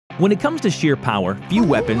When it comes to sheer power, few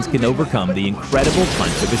weapons can overcome the incredible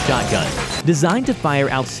punch of a shotgun. Designed to fire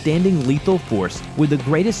outstanding lethal force with the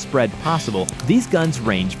greatest spread possible, these guns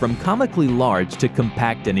range from comically large to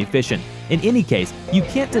compact and efficient. In any case, you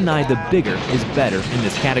can't deny the bigger is better in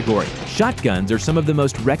this category. Shotguns are some of the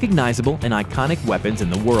most recognizable and iconic weapons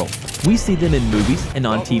in the world. We see them in movies and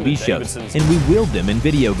on TV shows, and we wield them in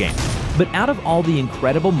video games. But out of all the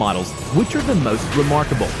incredible models, which are the most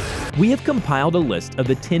remarkable? We have compiled a list of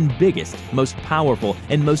the 10 biggest, most powerful,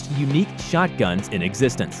 and most unique shotguns in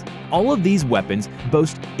existence. All of these weapons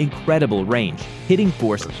boast incredible range, hitting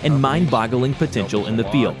force, and mind-boggling potential in the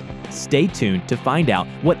field. Stay tuned to find out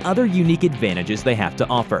what other unique advantages they have to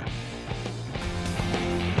offer.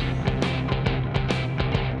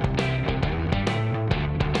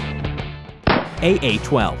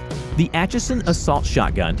 AA-12. The Atchison Assault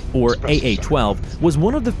Shotgun, or AA-12, was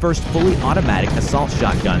one of the first fully automatic assault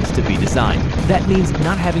shotguns to be designed. That means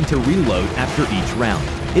not having to reload after each round.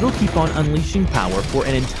 It'll keep on unleashing power for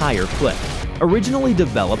an entire clip. Originally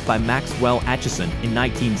developed by Maxwell Atchison in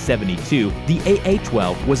 1972, the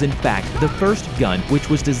AA-12 was in fact the first gun which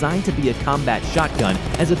was designed to be a combat shotgun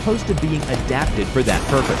as opposed to being adapted for that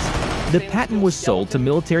purpose. The patent was sold to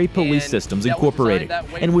Military Police Systems Incorporated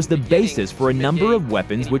and was the basis for a number of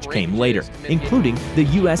weapons which came later, including the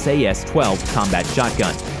USAS-12 combat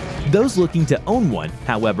shotgun. Those looking to own one,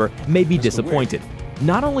 however, may be disappointed.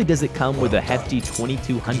 Not only does it come with a hefty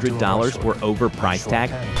 $2,200 or over price tag,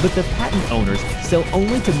 but the patent owners sell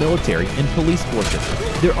only to military and police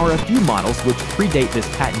forces. There are a few models which predate this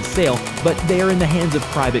patent sale, but they are in the hands of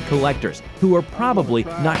private collectors, who are probably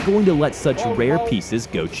not going to let such rare pieces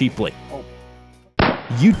go cheaply.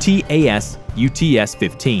 UTAS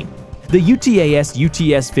UTS-15. The UTAS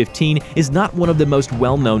UTS-15 is not one of the most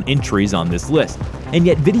well-known entries on this list, and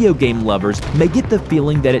yet video game lovers may get the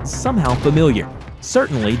feeling that it's somehow familiar.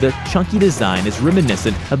 Certainly, the chunky design is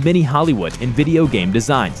reminiscent of many Hollywood and video game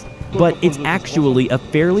designs, but it's actually a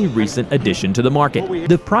fairly recent addition to the market.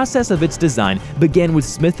 The process of its design began with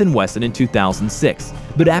Smith & Wesson in 2006,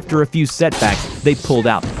 but after a few setbacks, they pulled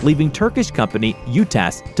out, leaving Turkish company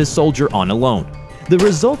UTAS to soldier on alone. The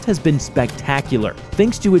result has been spectacular.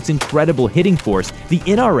 Thanks to its incredible hitting force, the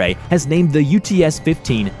NRA has named the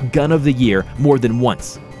UTS-15 Gun of the Year more than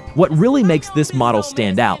once. What really makes this model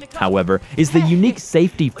stand out, however, is the unique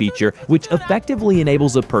safety feature which effectively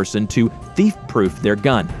enables a person to thief-proof their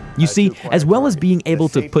gun. You see, as well as being able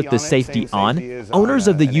to put the safety on, owners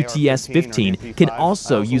of the UTS-15 can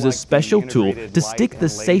also use a special tool to stick the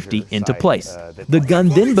safety into place. The gun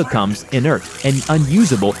then becomes inert and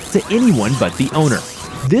unusable to anyone but the owner.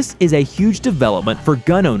 This is a huge development for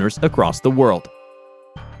gun owners across the world.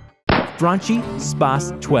 Franchi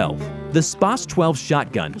Spas 12. The Spas 12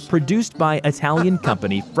 shotgun, produced by Italian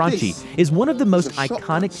company Franchi, is one of the most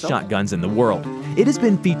iconic shotguns in the world. It has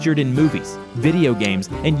been featured in movies, video games,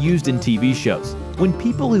 and used in TV shows. When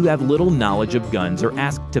people who have little knowledge of guns are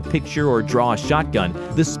asked to picture or draw a shotgun,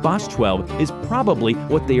 the Spas 12 is probably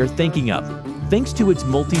what they are thinking of. Thanks to its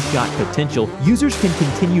multi-shot potential, users can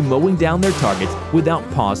continue mowing down their targets without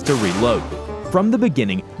pause to reload. From the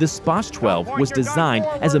beginning, the Spas 12 was designed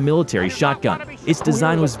as a military shotgun. Its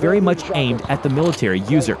design was very much aimed at the military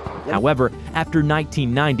user. However, after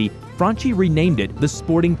 1990, Franchi renamed it the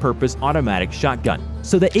Sporting Purpose Automatic Shotgun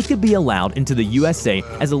so that it could be allowed into the USA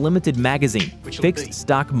as a limited magazine, fixed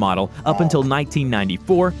stock model up until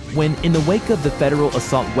 1994, when, in the wake of the federal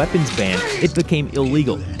assault weapons ban, it became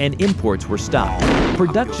illegal and imports were stopped.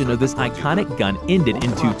 Production of this iconic gun ended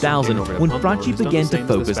in 2000 when Franchi began to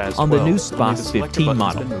focus on the new Spas 15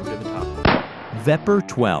 model. Vepr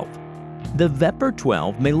 12. The Vepr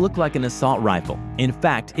 12 may look like an assault rifle. In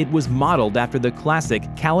fact, it was modeled after the classic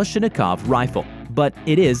Kalashnikov rifle, but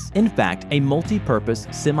it is, in fact, a multi-purpose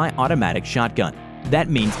semi-automatic shotgun. That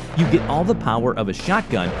means you get all the power of a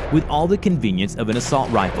shotgun with all the convenience of an assault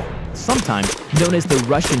rifle. Sometimes known as the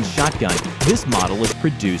Russian shotgun, this model is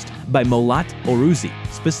produced by Molat Oruzi,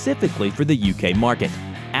 specifically for the UK market.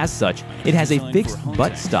 As such, it has a fixed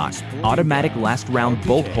buttstock, automatic last-round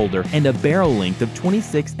bolt holder, and a barrel length of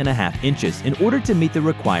 26.5 inches in order to meet the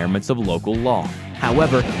requirements of local law.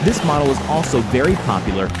 However, this model is also very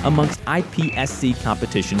popular amongst IPSC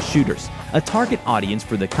competition shooters, a target audience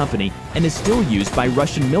for the company, and is still used by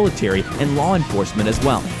Russian military and law enforcement as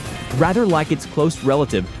well. Rather like its close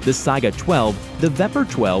relative, the Saiga 12, the Vepr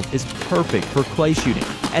 12 is perfect for clay shooting,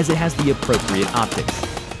 as it has the appropriate optics.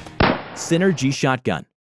 Synergy Shotgun.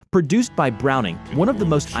 Produced by Browning, one of the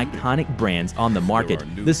most iconic brands on the market,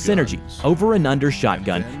 the Synergy over and under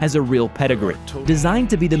shotgun has a real pedigree. Designed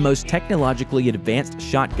to be the most technologically advanced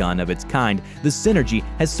shotgun of its kind, the Synergy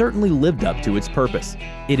has certainly lived up to its purpose.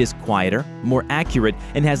 It is quieter, more accurate,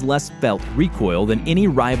 and has less felt recoil than any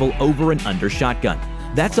rival over and under shotgun.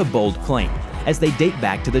 That's a bold claim, as they date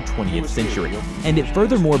back to the 20th century, and it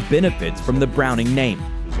furthermore benefits from the Browning name.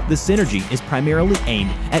 The Synergy is primarily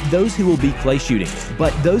aimed at those who will be clay shooting,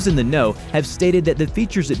 but those in the know have stated that the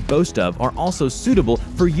features it boasts of are also suitable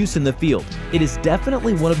for use in the field. It is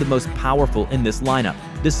definitely one of the most powerful in this lineup,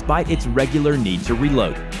 despite its regular need to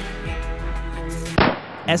reload.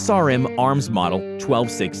 SRM Arms Model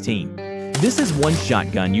 1216. This is one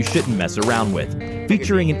shotgun you shouldn't mess around with.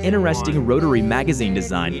 Featuring an interesting rotary magazine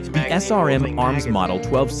design, the SRM Arms Model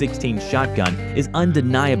 1216 shotgun is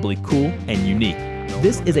undeniably cool and unique.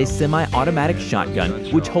 This is a semi-automatic shotgun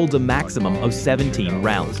which holds a maximum of 17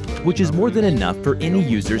 rounds, which is more than enough for any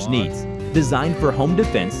user's needs. Designed for home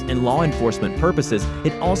defense and law enforcement purposes,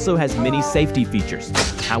 it also has many safety features.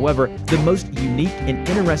 However, the most unique and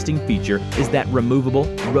interesting feature is that removable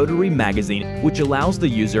rotary magazine, which allows the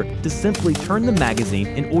user to simply turn the magazine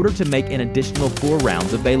in order to make an additional 4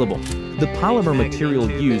 rounds available. The polymer material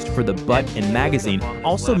used for the butt and magazine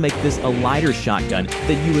also make this a lighter shotgun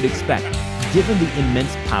than you would expect, given the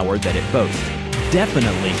immense power that it boasts.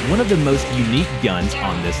 Definitely one of the most unique guns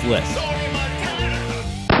on this list.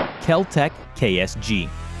 Kel-Tec KSG.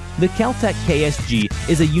 The Kel-Tec KSG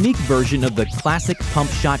is a unique version of the classic pump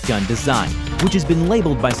shotgun design, which has been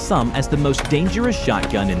labeled by some as the most dangerous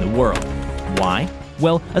shotgun in the world. Why?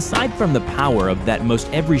 Well, aside from the power of that most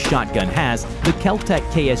every shotgun has, the Kel-Tec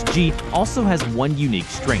KSG also has one unique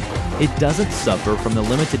strength. It doesn't suffer from the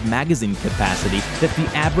limited magazine capacity that the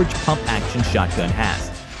average pump-action shotgun has.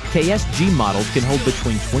 KSG models can hold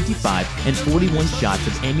between 25 and 41 shots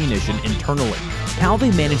of ammunition internally. How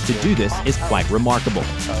they manage to do this is quite remarkable.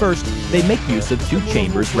 First, they make use of 2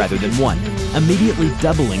 chambers rather than 1, immediately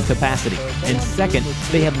doubling capacity. And second,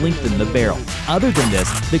 they have lengthened the barrel. Other than this,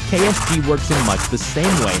 the KSG works in much the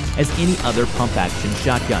same way as any other pump-action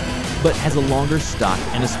shotgun, but has a longer stock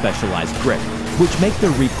and a specialized grip, which make the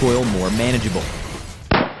recoil more manageable.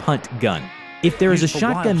 Punt gun. If there is a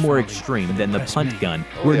shotgun more extreme than the punt gun,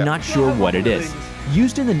 we're not sure what it is.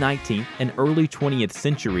 Used in the 19th and early 20th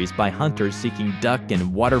centuries by hunters seeking duck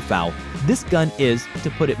and waterfowl, this gun is,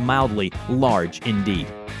 to put it mildly, large indeed.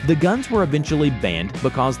 The guns were eventually banned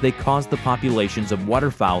because they caused the populations of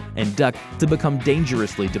waterfowl and duck to become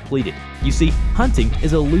dangerously depleted. You see, hunting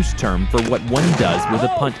is a loose term for what one does with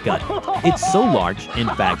a punt gun. It's so large, in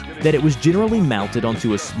fact, that it was generally mounted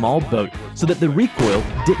onto a small boat so that the recoil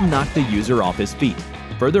didn't knock the user off his feet.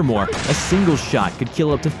 Furthermore, a single shot could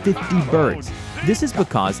kill up to 50 birds. This is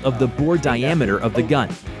because of the bore diameter of the gun,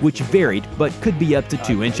 which varied but could be up to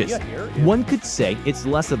 2 inches. One could say it's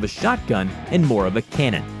less of a shotgun and more of a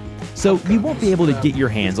cannon. So you won't be able to get your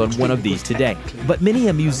hands on one of these today, but many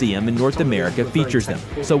a museum in North America features them,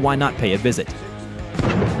 so why not pay a visit?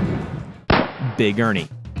 Big Ernie.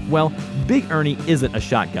 Well, Big Ernie isn't a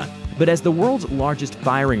shotgun, but as the world's largest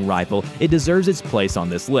firing rifle, it deserves its place on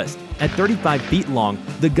this list. At 35 feet long,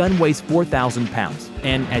 the gun weighs 4,000 pounds,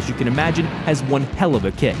 and as you can imagine, has one hell of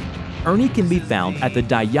a kick. Ernie can be found at the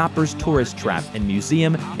Diapers Tourist Trap and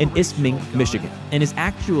Museum in Isming, Michigan, and is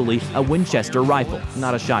actually a Winchester rifle,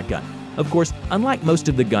 not a shotgun. Of course, unlike most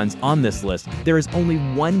of the guns on this list, there is only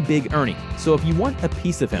one Big Ernie, so if you want a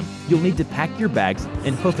piece of him, you'll need to pack your bags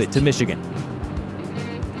and hoof it to Michigan.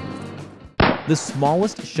 The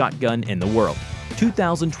smallest shotgun in the world.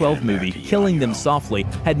 2012 movie Killing Them Softly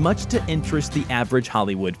had much to interest the average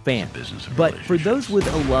Hollywood fan. But for those with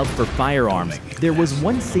a love for firearms, there was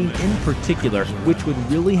one scene in particular which would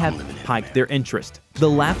really have piqued their interest. The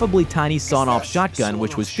laughably tiny sawn-off shotgun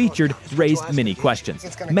which was featured raised many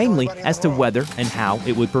questions, mainly as to whether and how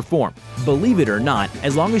it would perform. Believe it or not,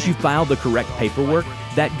 as long as you filed the correct paperwork,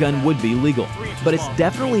 that gun would be legal. But it's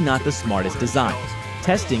definitely not the smartest design.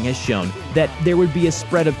 Testing has shown that there would be a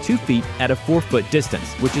spread of 2 feet at a 4-foot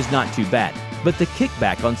distance, which is not too bad. But the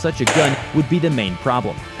kickback on such a gun would be the main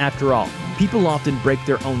problem. After all, people often break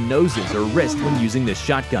their own noses or wrists when using this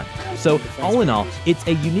shotgun. So, all in all, it's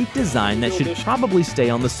a unique design that should probably stay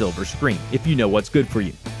on the silver screen, if you know what's good for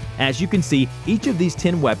you. As you can see, each of these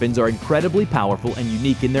 10 weapons are incredibly powerful and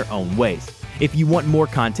unique in their own ways. If you want more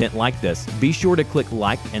content like this, be sure to click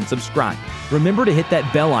like and subscribe. Remember to hit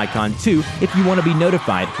that bell icon too if you want to be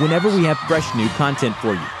notified whenever we have fresh new content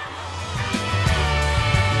for you.